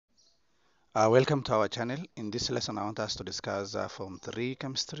Welcome to our channel. In this lesson, I want us to discuss Form 3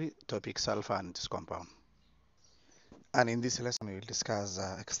 chemistry topic sulfur and its compound. And in this lesson, we will discuss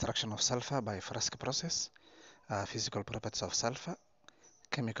extraction of sulfur by Fresco process, physical properties of sulfur,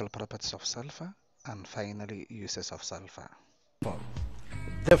 chemical properties of sulfur, and finally uses of sulfur.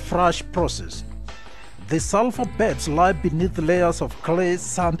 The fresh process. The sulfur beds lie beneath layers of clay,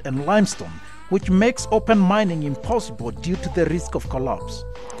 sand, and limestone, which makes open mining impossible due to the risk of collapse.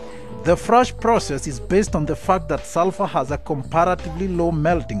 The fresh process is based on the fact that sulfur has a comparatively low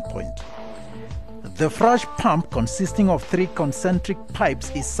melting point. The fresh pump, consisting of 3 concentric pipes,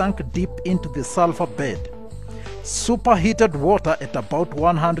 is sunk deep into the sulfur bed. Superheated water at about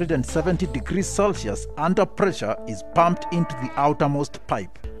 170 degrees Celsius under pressure is pumped into the outermost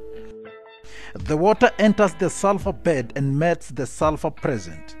pipe. The water enters the sulfur bed and melts the sulfur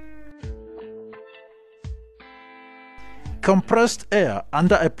present. Compressed air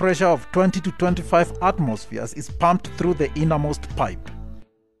under a pressure of 20 to 25 atmospheres is pumped through the innermost pipe.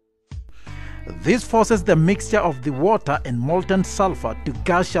 This forces the mixture of the water and molten sulfur to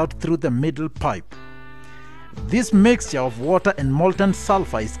gush out through the middle pipe. This mixture of water and molten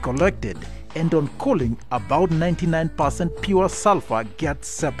sulfur is collected, and on cooling, about 99% pure sulfur gets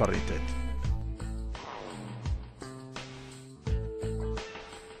separated.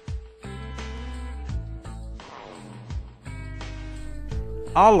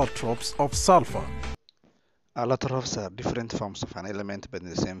 Allotropes of sulfur. Allotropes are different forms of an element but in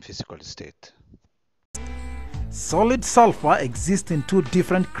the same physical state. Solid sulfur exists in 2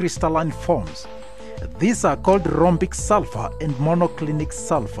 different crystalline forms. These are called rhombic sulfur and monoclinic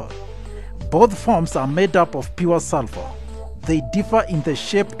sulfur. Both forms are made up of pure sulfur. They differ in the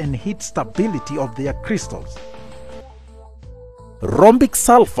shape and heat stability of their crystals. Rhombic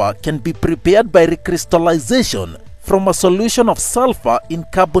sulfur can be prepared by recrystallization from a solution of sulfur in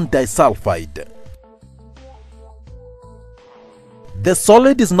carbon disulfide. The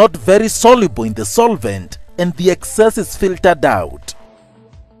solid is not very soluble in the solvent, and the excess is filtered out.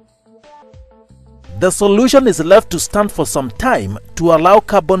 The solution is left to stand for some time to allow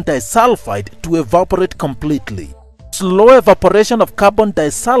carbon disulfide to evaporate completely. Slow evaporation of carbon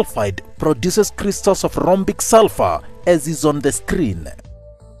disulfide produces crystals of rhombic sulfur, as is on the screen.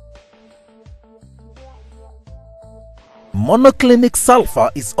 Monoclinic sulfur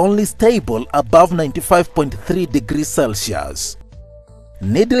is only stable above 95.3 degrees Celsius.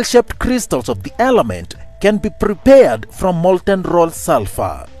 Needle-shaped crystals of the element can be prepared from molten rolled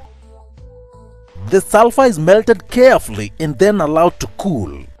sulfur. The sulfur is melted carefully and then allowed to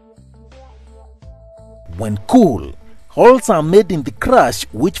cool. When cool, holes are made in the crush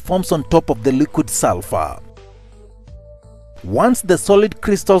which forms on top of the liquid sulfur. Once the solid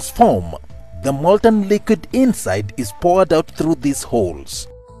crystals form, the molten liquid inside is poured out through these holes.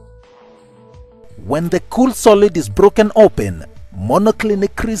 When the cool solid is broken open,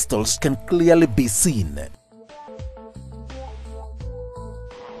 monoclinic crystals can clearly be seen.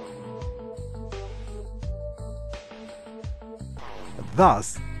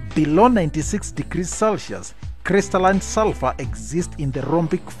 Thus, below 96 degrees Celsius, crystalline sulfur exists in the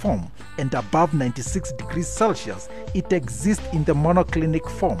rhombic form, and above 96 degrees Celsius, it exists in the monoclinic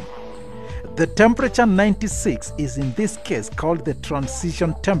form. The temperature 96 is in this case called the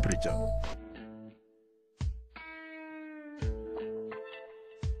transition temperature.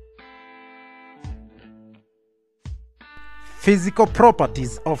 Physical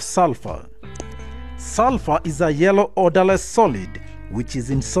properties of sulfur. Sulfur is a yellow odorless solid which is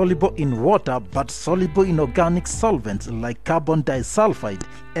insoluble in water but soluble in organic solvents like carbon disulfide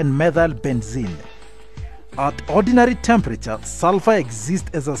and methyl benzene. At ordinary temperature, sulfur exists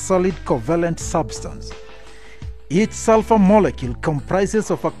as a solid covalent substance. Each sulfur molecule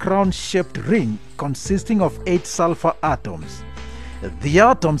comprises of a crown-shaped ring consisting of 8 sulfur atoms. The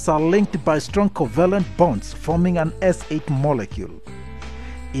atoms are linked by strong covalent bonds forming an S8 molecule.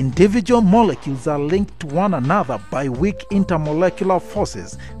 Individual molecules are linked to one another by weak intermolecular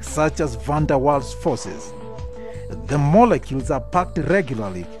forces such as van der Waals forces. The molecules are packed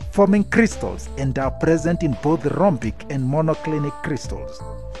regularly, forming crystals, and are present in both rhombic and monoclinic crystals.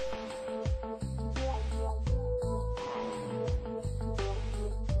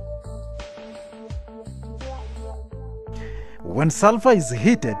 When sulfur is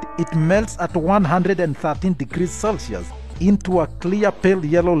heated, it melts at 113 degrees Celsius into a clear pale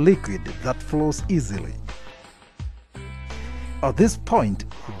yellow liquid that flows easily. At this point,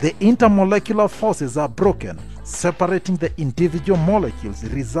 the intermolecular forces are broken, separating the individual molecules,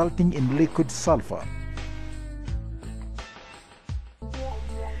 resulting in liquid sulfur.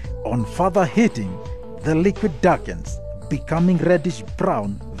 On further heating, the liquid darkens, becoming reddish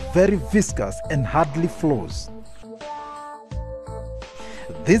brown, very viscous and hardly flows.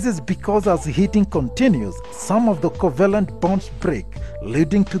 This is because as heating continues, some of the covalent bonds break,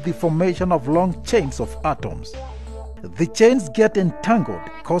 leading to the formation of long chains of atoms. The chains get entangled,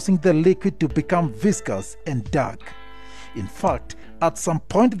 causing the liquid to become viscous and dark. In fact, at some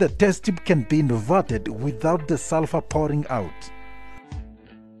point the test tube can be inverted without the sulfur pouring out.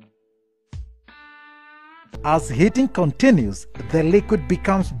 As heating continues, the liquid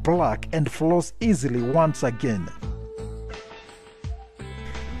becomes black and flows easily once again.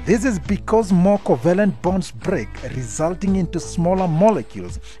 This is because more covalent bonds break, resulting into smaller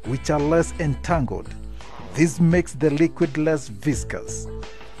molecules which are less entangled. This makes the liquid less viscous.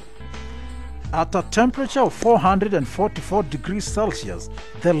 At a temperature of 444 degrees Celsius,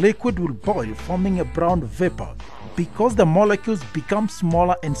 the liquid will boil, forming a brown vapor because the molecules become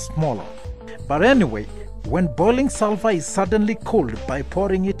smaller and smaller. But anyway, when boiling sulfur is suddenly cooled by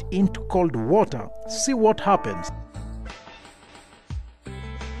pouring it into cold water, see what happens.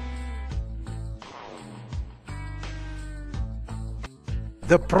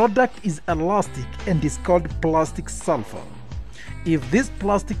 The product is elastic and is called plastic sulfur. If this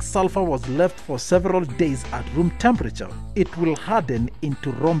plastic sulfur was left for several days at room temperature, it will harden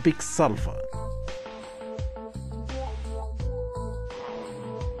into rhombic sulfur.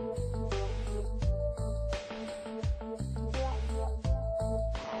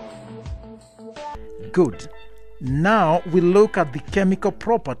 Good. Now we look at the chemical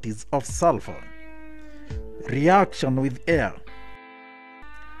properties of sulfur. Reaction with air.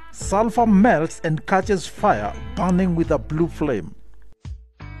 Sulfur melts and catches fire, burning with a blue flame.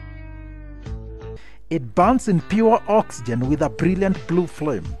 It burns in pure oxygen with a brilliant blue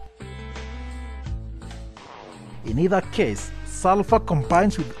flame. In either case, sulfur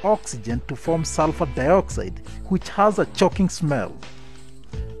combines with oxygen to form sulfur dioxide, which has a choking smell.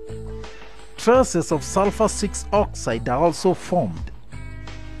 Traces of sulfur 6 oxide are also formed.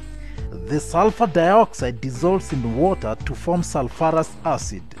 The sulfur dioxide dissolves in water to form sulfurous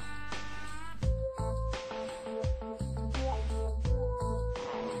acid.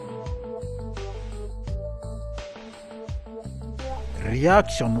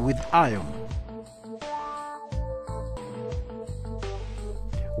 Reaction with iron.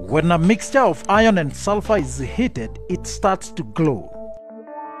 When a mixture of iron and sulfur is heated, it starts to glow.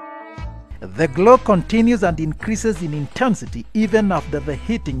 The glow continues and increases in intensity even after the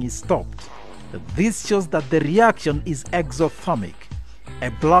heating is stopped. This shows that the reaction is exothermic. A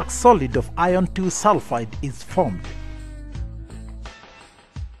black solid of iron 2 sulfide is formed.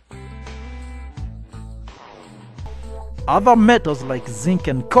 Other metals like zinc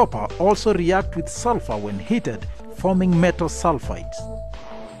and copper also react with sulfur when heated, forming metal sulfides.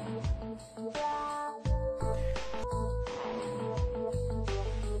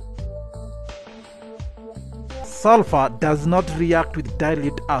 Sulfur does not react with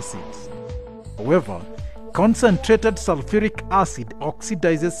dilute acids. However, concentrated sulfuric acid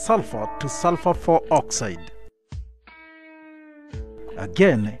oxidizes sulfur to sulfur 4 oxide.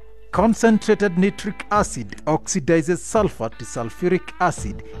 Again, concentrated nitric acid oxidizes sulfur to sulfuric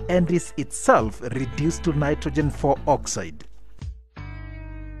acid and is itself reduced to nitrogen 4 oxide.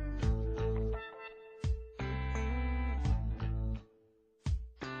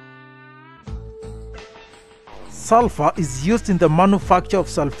 Sulfur is used in the manufacture of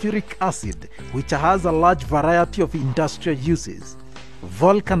sulfuric acid, which has a large variety of industrial uses.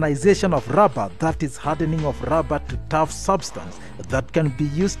 Vulcanization of rubber, that is hardening of rubber to tough substance that can be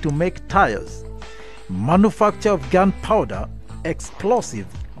used to make tires. Manufacture of gunpowder, explosive,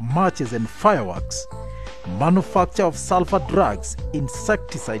 matches and fireworks. Manufacture of sulfur drugs,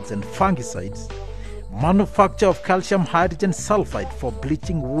 insecticides and fungicides. Manufacture of calcium hydrogen sulfide for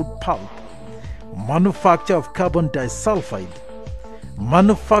bleaching wood pulp. Manufacture of carbon disulfide.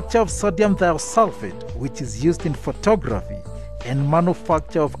 Manufacture of sodium thiosulfate, which is used in photography, and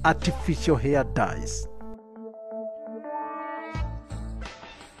manufacture of artificial hair dyes.